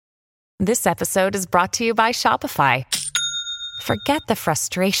This episode is brought to you by Shopify. Forget the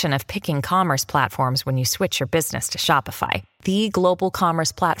frustration of picking commerce platforms when you switch your business to Shopify, the global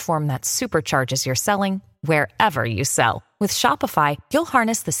commerce platform that supercharges your selling wherever you sell. With Shopify, you'll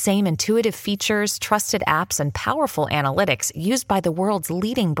harness the same intuitive features, trusted apps, and powerful analytics used by the world's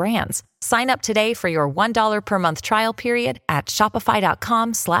leading brands. Sign up today for your $1 per month trial period at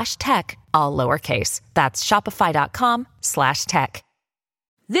shopify.com/tech, all lowercase. That's shopify.com/tech.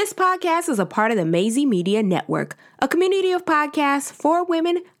 This podcast is a part of the Maisie Media Network, a community of podcasts for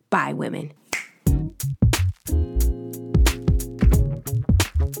women by women.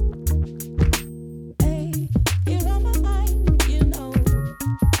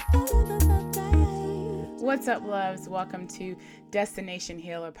 What's up, loves? Welcome to Destination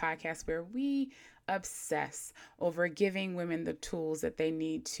Healer podcast, where we obsess over giving women the tools that they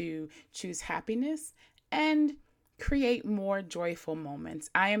need to choose happiness and create more joyful moments.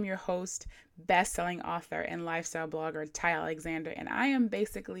 I am your host, best-selling author and lifestyle blogger, Ty Alexander, and I'm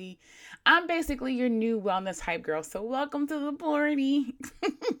basically your new wellness hype girl. So welcome to the party.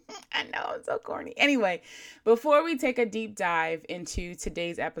 I know, I'm so corny. Anyway, before we take a deep dive into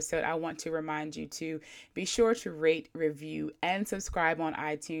today's episode, I want to remind you to be sure to rate, review, and subscribe on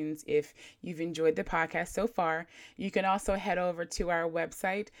iTunes if you've enjoyed the podcast so far. You can also head over to our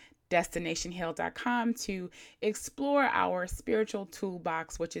website, destinationheal.com, to explore our spiritual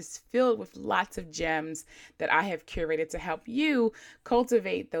toolbox, which is filled with lots of gems that I have curated to help you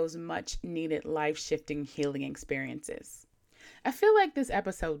cultivate those much needed life-shifting healing experiences. I feel like this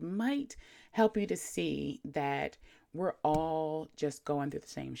episode might help you to see that we're all just going through the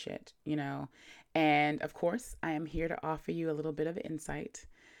same shit, you know? And of course, I am here to offer you a little bit of insight.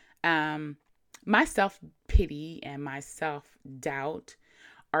 My self-pity and my self-doubt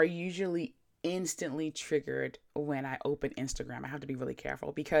are usually instantly triggered when I open Instagram. I have to be really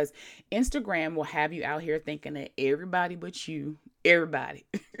careful because Instagram will have you out here thinking that everybody but you, everybody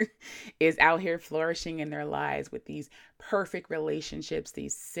is out here flourishing in their lives with these perfect relationships,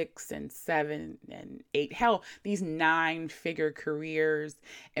 these 6 and 7 and 8, hell, these 9-figure careers.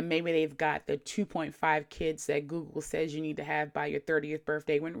 And maybe they've got the 2.5 kids that Google says you need to have by your 30th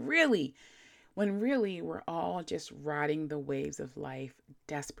birthday, when really we're all just riding the waves of life,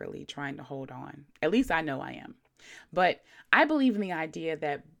 desperately trying to hold on. At least I know I am. But I believe in the idea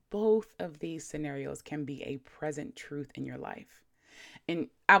that both of these scenarios can be a present truth in your life. And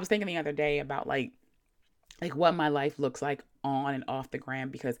I was thinking the other day about like what my life looks like on and off the gram,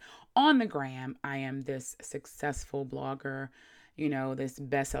 because on the gram, I am this successful blogger, you know, this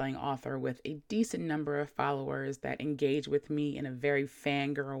best-selling author with a decent number of followers that engage with me in a very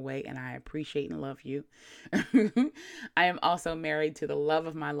fangirl way, and I appreciate and love you. I am also married to the love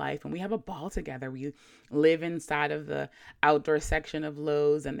of my life, and we have a ball together. We live inside of the outdoor section of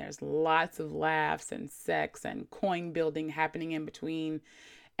Lowe's, and there's lots of laughs and sex and coin building happening in between.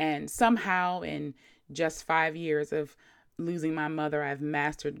 And somehow in just 5 years of losing my mother, I've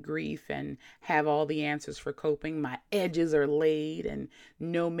mastered grief and have all the answers for coping. My edges are laid and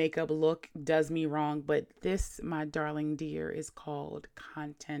no makeup look does me wrong. But this, my darling dear, is called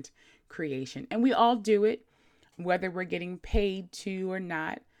content creation. And we all do it, whether we're getting paid to or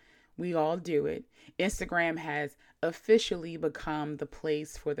not. We all do it. Instagram has officially become the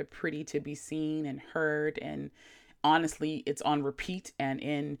place for the pretty to be seen and heard. And honestly, it's on repeat and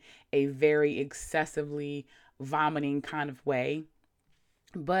in a very excessively vomiting kind of way.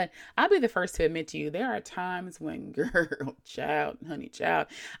 But I'll be the first to admit to you, there are times when, girl, child, honey, child,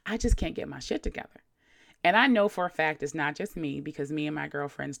 I just can't get my shit together. And I know for a fact it's not just me, because me and my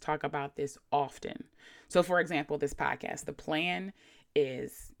girlfriends talk about this often. So for example, this podcast, the plan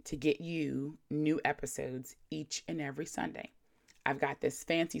is to get you new episodes each and every Sunday. I've got this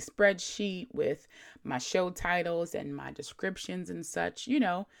fancy spreadsheet with my show titles and my descriptions and such, you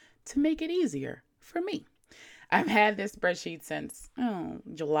know, to make it easier for me. I've had this spreadsheet since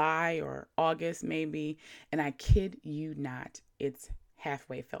July or August maybe, and I kid you not, it's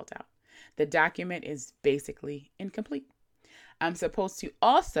halfway filled out. The document is basically incomplete. I'm supposed to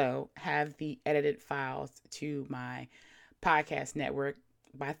also have the edited files to my podcast network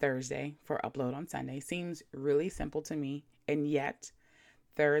by Thursday for upload on Sunday. Seems really simple to me, and yet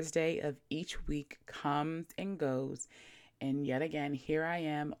Thursday of each week comes and goes. And yet again, here I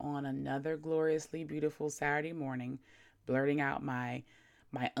am on another gloriously beautiful Saturday morning, blurting out my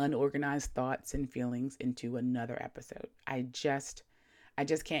unorganized thoughts and feelings into another episode. I just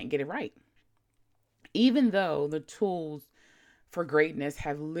can't get it right. Even though the tools for greatness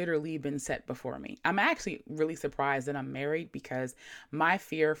have literally been set before me. I'm actually really surprised that I'm married, because my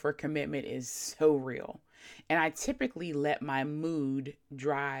fear for commitment is so real. And I typically let my mood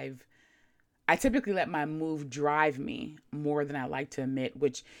drive I typically let my move drive me more than I like to admit,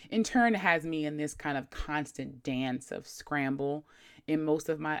 which in turn has me in this kind of constant dance of scramble in most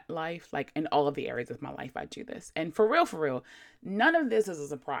of my life. Like in all of the areas of my life, I do this. And for real, none of this is a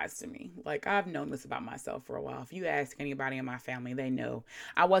surprise to me. Like I've known this about myself for a while. If you ask anybody in my family, they know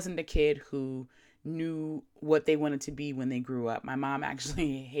I wasn't the kid who knew what they wanted to be when they grew up. My mom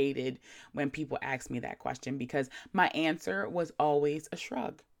actually hated when people asked me that question because my answer was always a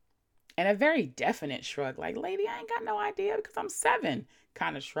shrug. And a very definite shrug, like, lady, I ain't got no idea because I'm 7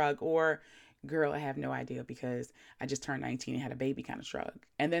 kind of shrug. Or, girl, I have no idea because I just turned 19 and had a baby kind of shrug.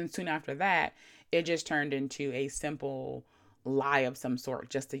 And then soon after that, it just turned into a simple lie of some sort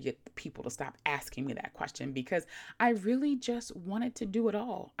just to get people to stop asking me that question because I really just wanted to do it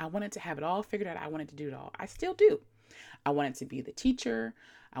all. I wanted to have it all figured out. I wanted to do it all. I still do. I wanted to be the teacher.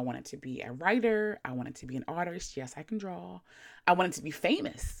 I wanted to be a writer. I wanted to be an artist. Yes, I can draw. I wanted to be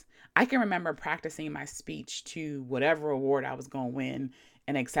famous. I can remember practicing my speech to whatever award I was going to win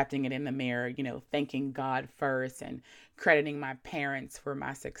and accepting it in the mirror, thanking God first and crediting my parents for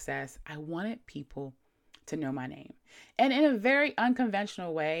my success. I wanted people to know my name. And in a very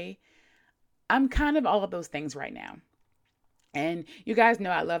unconventional way, I'm kind of all of those things right now. And you guys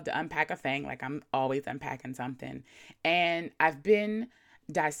know I love to unpack a thing, like I'm always unpacking something. And I've been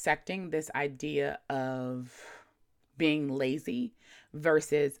dissecting this idea of being lazy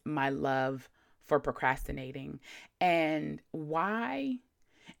versus my love for procrastinating and why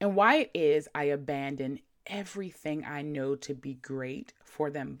it is I abandon everything I know to be great for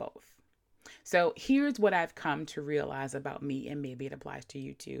them both. So here's what I've come to realize about me, and maybe it applies to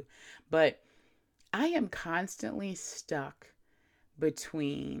you too, but I am constantly stuck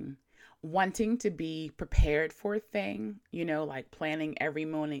between wanting to be prepared for a thing, like planning every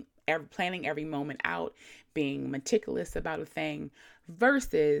moment out, being meticulous about a thing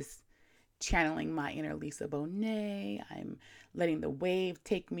versus channeling my inner Lisa Bonet. I'm letting the wave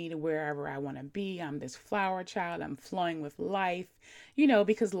take me to wherever I want to be. I'm this flower child. I'm flowing with life,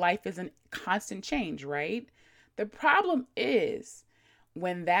 because life is a constant change, right? The problem is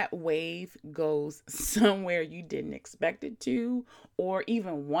when that wave goes somewhere you didn't expect it to or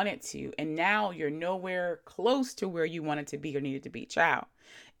even want it to, and now you're nowhere close to where you wanted to be or needed to be. Child,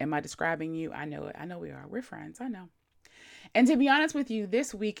 am I describing you? I know it. I know we are. We're friends. I know. And to be honest with you,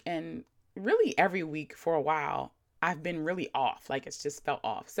 this week and really every week for a while, I've been really off. Like it's just felt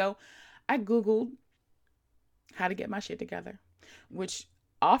off. So I Googled how to get my shit together, which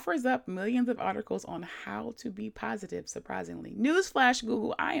offers up millions of articles on how to be positive, surprisingly. Newsflash,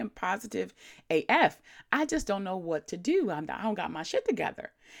 Google, I am positive AF. I just don't know what to do. I don't got my shit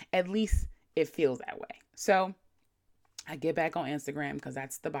together. At least it feels that way. So I get back on Instagram because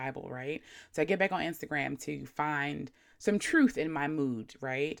that's the Bible, right? So I get back on Instagram to find some truth in my mood,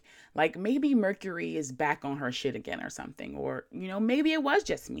 right? Like maybe Mercury is back on her shit again or something, or, maybe it was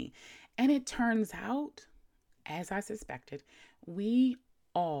just me. And it turns out, as I suspected, we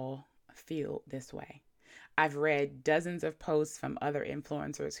all feel this way. I've read dozens of posts from other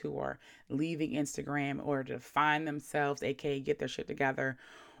influencers who are leaving Instagram in order to find themselves, aka get their shit together,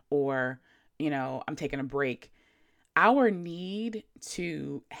 or, I'm taking a break. Our need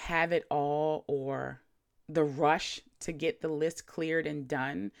to have it all or the rush to get the list cleared and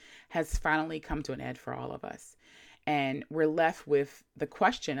done has finally come to an end for all of us. And we're left with the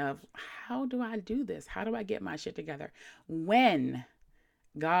question of, how do I do this? How do I get my shit together? When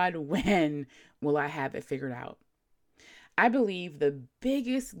will I have it figured out? I believe the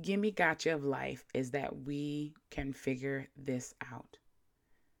biggest gimme gotcha of life is that we can figure this out.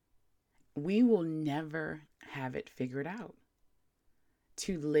 We will never have it figured out.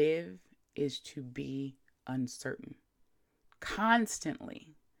 To live is to be uncertain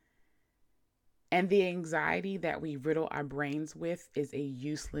constantly. And the anxiety that we riddle our brains with is a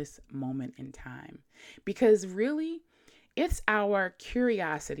useless moment in time. Because really, it's our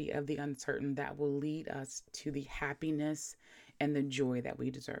curiosity of the uncertain that will lead us to the happiness and the joy that we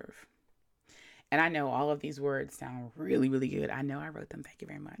deserve. And I know all of these words sound really, really good. I know I wrote them. Thank you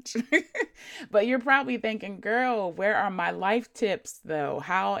very much. But you're probably thinking, girl, where are my life tips though?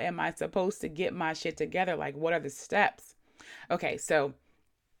 How am I supposed to get my shit together? Like, what are the steps? Okay, so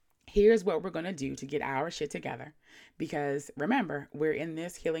here's what we're going to do to get our shit together. Because remember, we're in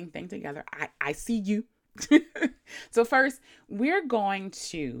this healing thing together. I see you. So first, we're going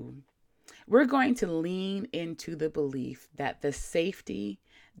to lean into the belief that the safety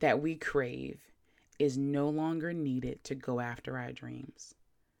that we crave is no longer needed to go after our dreams.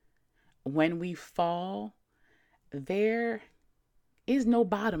 When we fall, there is no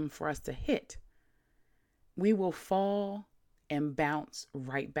bottom for us to hit. We will fall and bounce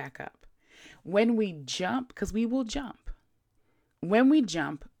right back up. When we jump, because we will jump. When we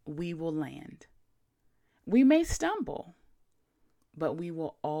jump, we will land. We may stumble, but we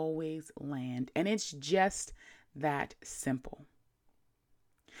will always land. And it's just that simple.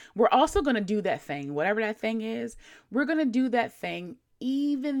 We're also going to do that thing, whatever that thing is, we're going to do that thing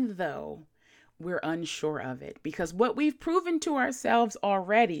even though we're unsure of it. Because what we've proven to ourselves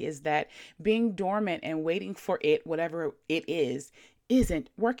already is that being dormant and waiting for it, whatever it is, isn't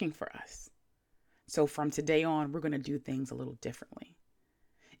working for us. So from today on, we're going to do things a little differently.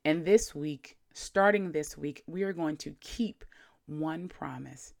 And this week, starting this week, we are going to keep one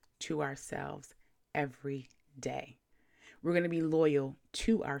promise to ourselves every day. We're going to be loyal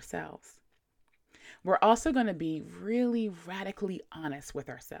to ourselves. We're also going to be really radically honest with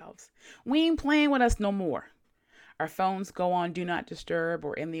ourselves. We ain't playing with us no more. Our phones go on do not disturb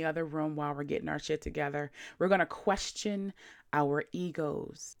or in the other room while we're getting our shit together. We're going to question our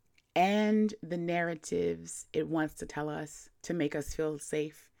egos and the narratives it wants to tell us to make us feel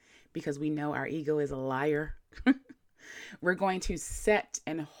safe because we know our ego is a liar. We're going to set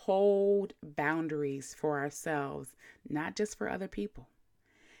and hold boundaries for ourselves, not just for other people.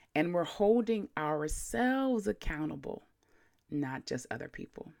 And we're holding ourselves accountable, not just other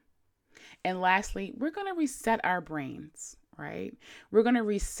people. And lastly, we're going to reset our brains, right? We're going to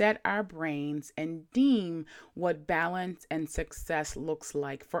reset our brains and deem what balance and success looks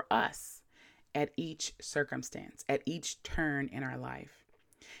like for us at each circumstance, at each turn in our life.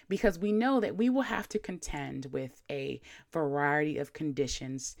 Because we know that we will have to contend with a variety of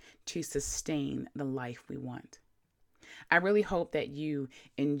conditions to sustain the life we want. I really hope that you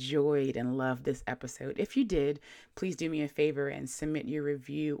enjoyed and loved this episode. If you did, please do me a favor and submit your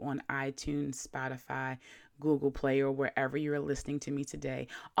review on iTunes, Spotify, Google Play, or wherever you're listening to me today.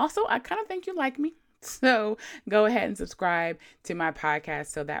 Also, I kind of think you like me. So go ahead and subscribe to my podcast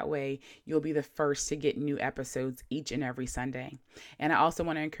so that way you'll be the first to get new episodes each and every Sunday. And I also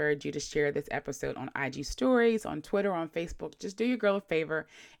want to encourage you to share this episode on IG stories, on Twitter, on Facebook. Just do your girl a favor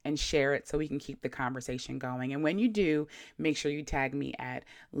and share it so we can keep the conversation going. And when you do, make sure you tag me at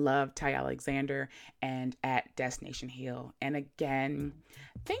Love Ty Alexander and at Destination Heal. And again,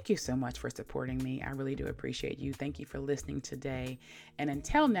 thank you so much for supporting me. I really do appreciate you. Thank you for listening today. And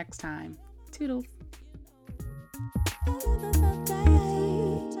until next time, toodles.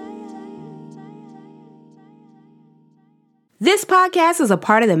 This podcast is a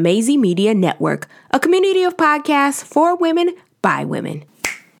part of the Maisie Media Network, a community of podcasts for women by women.